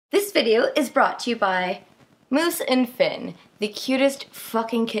This video is brought to you by Moose and Finn, the cutest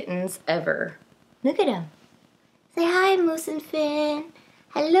fucking kittens ever. Look at them. Say hi, Moose and Finn.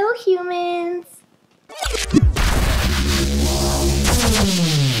 Hello, humans.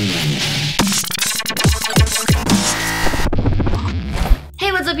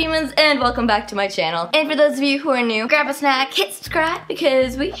 Hey, what's up, humans, and welcome back to my channel. And for those of you who are new, grab a snack, hit subscribe,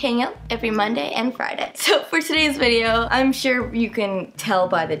 because we hang out every Monday and Friday. So for today's video, I'm sure you can tell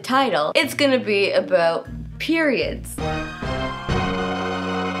by the title, it's gonna be about periods.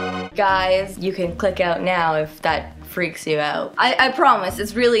 Guys, you can click out now if that freaks you out. I promise,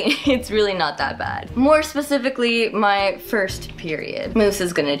 it's really not that bad. More specifically, my first period. Moose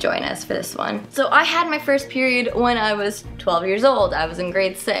is gonna join us for this one. So I had my first period when I was 12 years old. I was in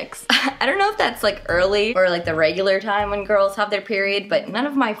grade 6. I don't know if that's like early or like the regular time when girls have their period, but none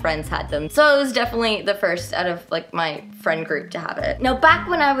of my friends had them. So I was definitely the first out of like my friend group to have it. Now back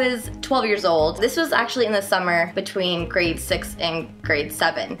when I was 12 years old, this was actually in the summer between grade 6 and grade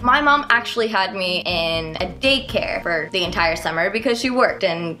 7. My mom actually had me in a daycare for the entire summer because she worked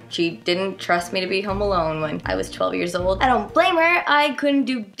and she didn't trust me to be home alone when I was 12 years old. I don't blame her, I couldn't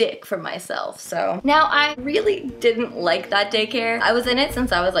do dick for myself, so. Now I really didn't like that daycare. I was in it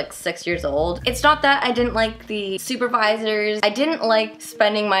since I was like 6 years old. It's not that I didn't like the supervisors. I didn't like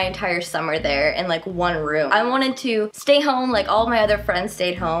spending my entire summer there in like one room. I wanted to stay home like all my other friends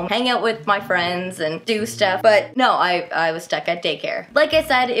stayed home, hang out with my friends and do stuff, but no, I was stuck at daycare. Like I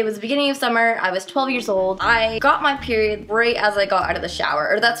said, it was the beginning of summer. I was 12 years old. I got my period right as I got out of the shower,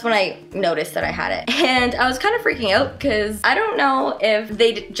 or that's when I noticed that I had it. And I was kind of freaking out because I don't know if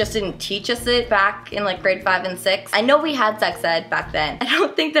they just didn't teach us it back in like grade 5 and 6. I know we had sex ed back then. I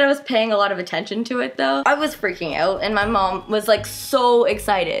don't think that I was paying a lot of attention to it though. I was freaking out and my mom was like so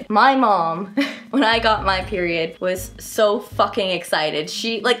excited. My mom, when I got my period, was so fucking excited.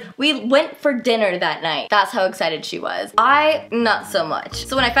 We went for dinner that night. That's how excited she was. I, not so much.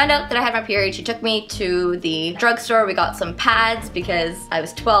 So when I found out that I had my period, she took me to the drugstore. We got some pads because I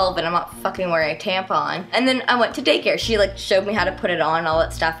was 12 and I'm not fucking wearing a tampon. And then I went to daycare. She like showed me how to put it on and all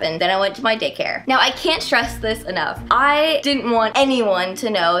that stuff, and then I went to my daycare. Now I can't stress this enough. I didn't want anyone to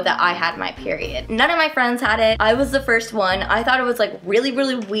know that I had my period. None of my friends had it. I was the first one. I thought it was like really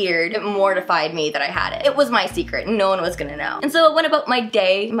weird. It mortified me that I had it. It was my secret. No one was gonna know. And so I went about my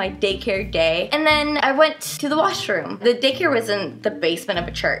day, my daycare day, and then I went to the washroom. The daycare was in the basement of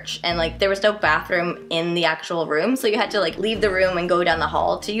a church, and like there was no bathroom in the actual room, so you had to like leave the room and go down the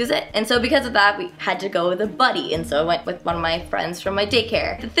hall to use it. And so because of that, we had to go with a buddy, and so I went with one of my friends from my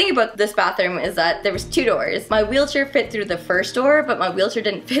daycare. The thing about this bathroom is that there was 2 doors. My wheelchair fit through the first door, but my wheelchair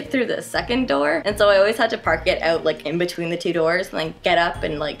didn't fit through the second door, and so I always had to park it out like in between the 2 doors and like get up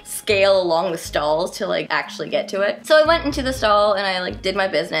and like scale along the stalls to like actually get to it. So I went into the stall and I like did my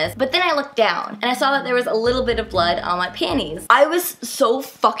business, but then I looked down and I saw that there was a little bit of blood on my panties. I was so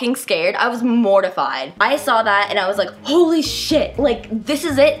fucking scared. I was mortified. I saw that and I was like, holy shit, like this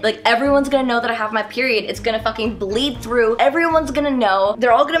is it. Like everyone's gonna know that I have my period. It's gonna fucking bleed through. Everyone's gonna know.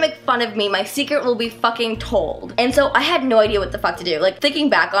 They're all gonna make fun of me. My secret will be fucking told. And so I had no idea what the fuck to do. Like thinking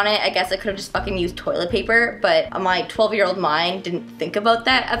back on it, I guess I could have just fucking used toilet paper, but my 12-year-old mind didn't think about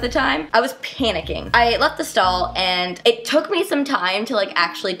that at the time. I was panicking. I left the stall and it took me some time to like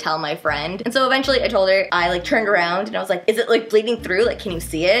actually tell my friend. And so eventually I told her. I like turned around and I was like, is it like bleeding through? Like, can you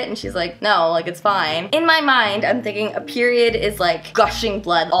see it? And she's like, no, like it's fine. In my mind, I'm thinking a period is like gushing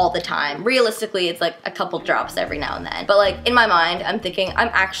blood all the time. Realistically, it's like a couple drops every now and then. But like in my mind, I'm thinking I'm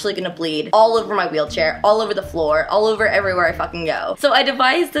actually gonna bleed all over my wheelchair, all over the floor, all over everywhere I fucking go. So I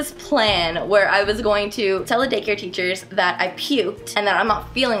devised this plan where I was going to tell the daycare teachers that I puked and that I'm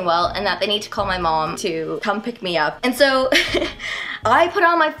not feeling well and that they need to call my mom to come pick me up. And so I put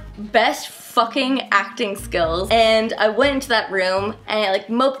on my best fucking acting skills and I went into that room and I like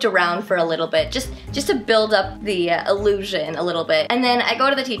moped around for a little bit just to build up the illusion a little bit. And then I go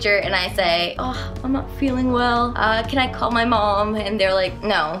to the teacher and I say, oh, I'm not feeling well. Can I call my mom? And they're like,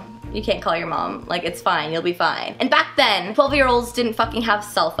 no. You can't call your mom. Like, it's fine, you'll be fine. And back then, 12-year-olds didn't fucking have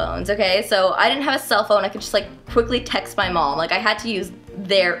cell phones, okay? So I didn't have a cell phone. I could just like quickly text my mom. Like I had to use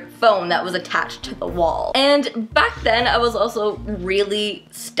their phone that was attached to the wall. And back then I was also really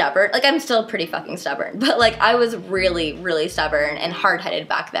stubborn. Like I'm still pretty fucking stubborn, but like I was really stubborn and hard-headed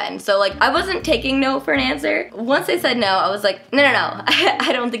back then. So like I wasn't taking no for an answer. Once they said no, I was like, no, I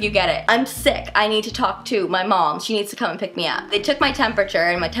don't think you get it. I'm sick. I need to talk to my mom. She needs to come and pick me up. They took my temperature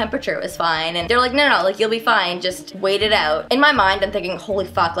and my temperature was fine. And they're like, no, like you'll be fine. Just wait it out. In my mind, I'm thinking, holy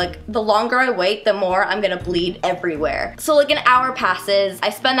fuck, like the longer I wait, the more I'm gonna bleed everywhere. So like an hour passes is I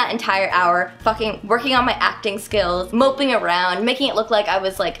spend that entire hour fucking working on my acting skills, moping around, making it look like I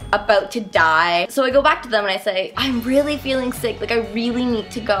was like about to die. So I go back to them and I say, I'm really feeling sick, like I really need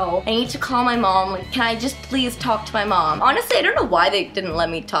to go. I need to call my mom, like can I just please talk to my mom? Honestly, I don't know why they didn't let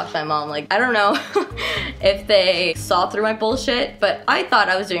me talk to my mom. Like I don't know if they saw through my bullshit, but I thought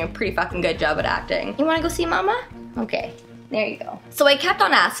I was doing a pretty fucking good job at acting. You wanna go see mama? Okay. There you go. So I kept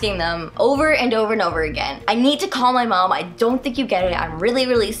on asking them over and over and over again, I need to call my mom, I don't think you get it, I'm really,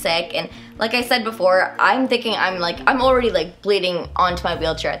 really sick. And like I said before, I'm thinking I'm already like bleeding onto my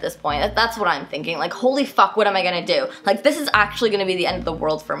wheelchair at this point. That's what I'm thinking. Like, holy fuck, what am I gonna do? Like, this is actually gonna be the end of the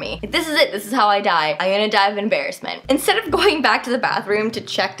world for me. Like, this is it, this is how I die. I'm gonna die of embarrassment. Instead of going back to the bathroom to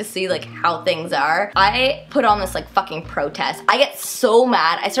check to see like how things are, I put on this like fucking protest. I get so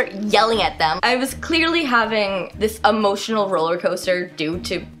mad, I start yelling at them. I was clearly having this emotional roller coaster due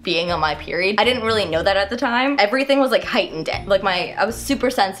to being on my period. I didn't really know that at the time. Everything was like heightened. Like I was super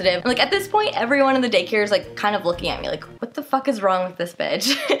sensitive. Like at this point, everyone in the daycare is like kind of looking at me like, what the fuck is wrong with this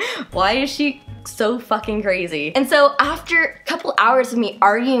bitch? Why is she so fucking crazy? And so after a couple hours of me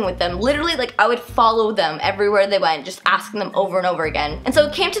arguing with them, literally like I would follow them everywhere they went, just asking them over and over again. And so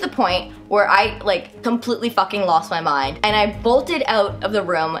it came to the point where I like completely fucking lost my mind and I bolted out of the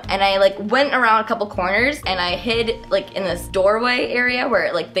room and I like went around a couple corners and I hid like in this doorway area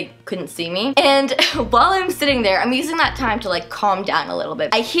where like they couldn't see me. And while I'm sitting there, I'm using that time to like calm down a little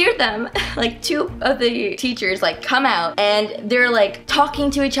bit. I hear them, like two of the teachers like come out and they're like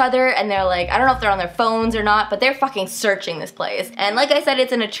talking to each other and they're like, I don't know if they're on their phones or not, but they're fucking searching this place. And like I said,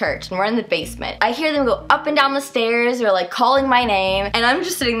 it's in a church and we're in the basement. I hear them go up and down the stairs, they're like calling my name and I'm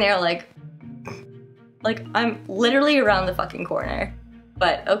just sitting there like I'm literally around the fucking corner.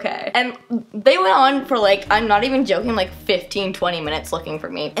 But okay. And they went on for like, I'm not even joking, like 15-20 minutes looking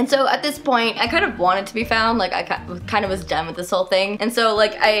for me. And so at this point, I kind of wanted to be found. Like I kind of was done with this whole thing. And so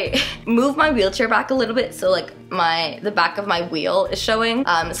like I moved my wheelchair back a little bit so like the back of my wheel is showing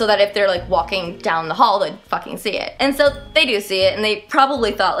so that if they're like walking down the hall, they'd fucking see it. And so they do see it and they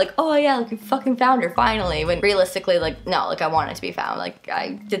probably thought like, oh yeah, like you fucking found her finally. When realistically like, no, like I wanted to be found. Like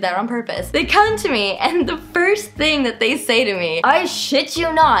I did that on purpose. They come to me and the first thing that they say to me, I shit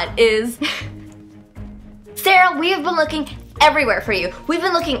you not, is Sarah, we have been looking everywhere for you. We've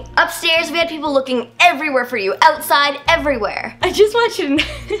been looking upstairs, we had people looking everywhere for you, outside, everywhere. I just want you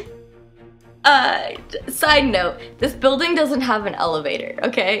to side note, this building doesn't have an elevator,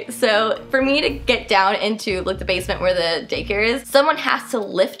 okay? So for me to get down into like the basement where the daycare is, someone has to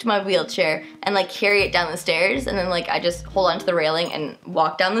lift my wheelchair and like carry it down the stairs and then like I just hold onto the railing and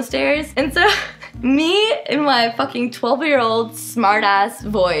walk down the stairs. And so me in my fucking 12-year-old smart-ass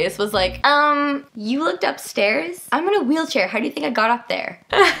voice was like, you looked upstairs? I'm in a wheelchair, how do you think I got up there?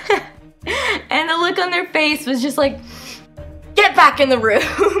 And the look on their face was just like, get back in the room.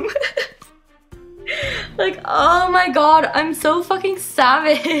 Like, oh my god, I'm so fucking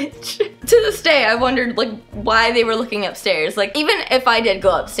savage. To this day, I wondered like why they were looking upstairs. Like even if I did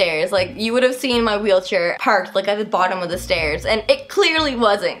go upstairs, like you would have seen my wheelchair parked like at the bottom of the stairs and it clearly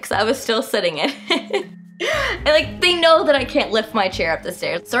wasn't because I was still sitting in it. And like they know that I can't lift my chair up the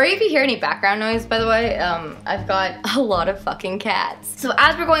stairs. Sorry if you hear any background noise, by the way. I've got a lot of fucking cats. So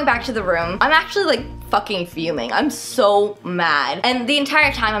as we're going back to the room, I'm actually like fucking fuming. I'm so mad. And the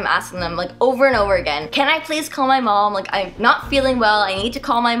entire time I'm asking them like over and over again, can I please call my mom? Like I'm not feeling well, I need to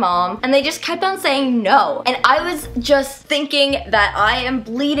call my mom. And they just kept on saying no. And I was just thinking that I am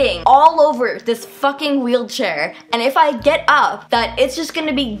bleeding all over this fucking wheelchair. And if I get up, that it's just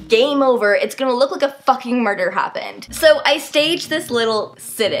gonna be game over. It's gonna look like a fucking murder happened. So I staged this little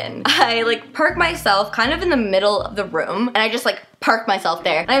sit-in. I like park myself kind of in the middle of the room and I just like park myself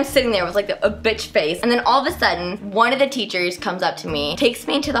there. And I'm sitting there with like a bitch face. And then all of a sudden, one of the teachers comes up to me, takes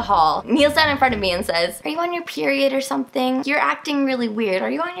me into the hall, kneels down in front of me and says, are you on your period or something? You're acting really weird.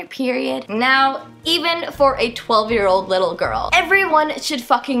 Are you on your period? Now, even for a 12-year-old little girl, everyone should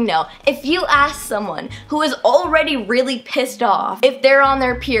fucking know. If you ask someone who is already really pissed off if they're on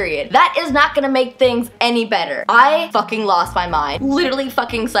their period, that is not gonna make things any better. I fucking lost my mind. Literally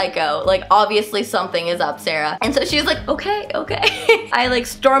fucking psycho. Like, obviously something is up, Sarah. And so she's like, okay. I like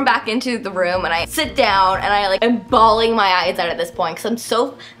storm back into the room and I sit down and I like am bawling my eyes out at this point because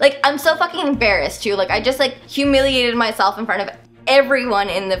I'm so fucking embarrassed too. Like I just like humiliated myself in front of everyone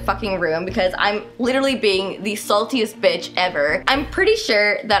in the fucking room because I'm literally being the saltiest bitch ever. I'm pretty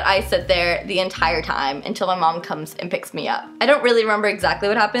sure that I sit there the entire time until my mom comes and picks me up. I don't really remember exactly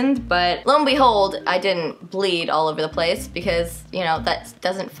what happened, but lo and behold, I didn't bleed all over the place because, you know, that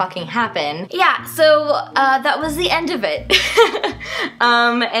doesn't fucking happen. Yeah, so that was the end of it.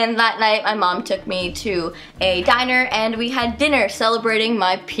 And that night my mom took me to a diner and we had dinner celebrating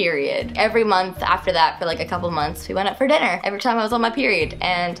my period. Every month after that, for like a couple months, we went out for dinner every time I was on my period,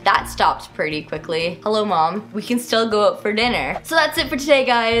 and that stopped pretty quickly. Hello mom, we can still go out for dinner. So that's it for today,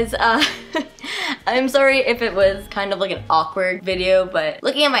 guys. I'm sorry if it was kind of like an awkward video, but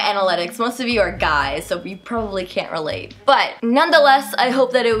looking at my analytics, most of you are guys, so you probably can't relate. But nonetheless, I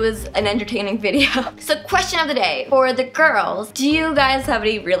hope that it was an entertaining video. So question of the day, for the girls, do you guys have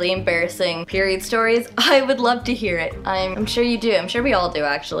any really embarrassing period stories? I would love to hear it. I'm sure you do. I'm sure we all do,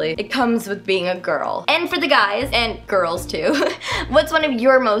 actually. It comes with being a girl. And for the guys, and girls too, what's one of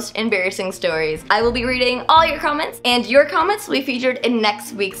your most embarrassing stories? I will be reading all your comments, and your comments will be featured in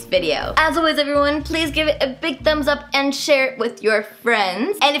next week's video. As always, everyone, please give it a big thumbs up and share it with your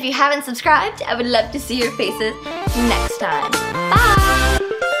friends. And if you haven't subscribed, I would love to see your faces next time. Bye!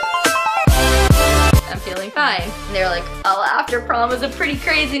 I'm feeling fine. And they're like, oh, after prom was a pretty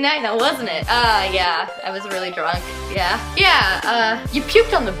crazy night now, wasn't it? Yeah, I was really drunk. Yeah. Yeah, you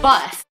puked on the bus.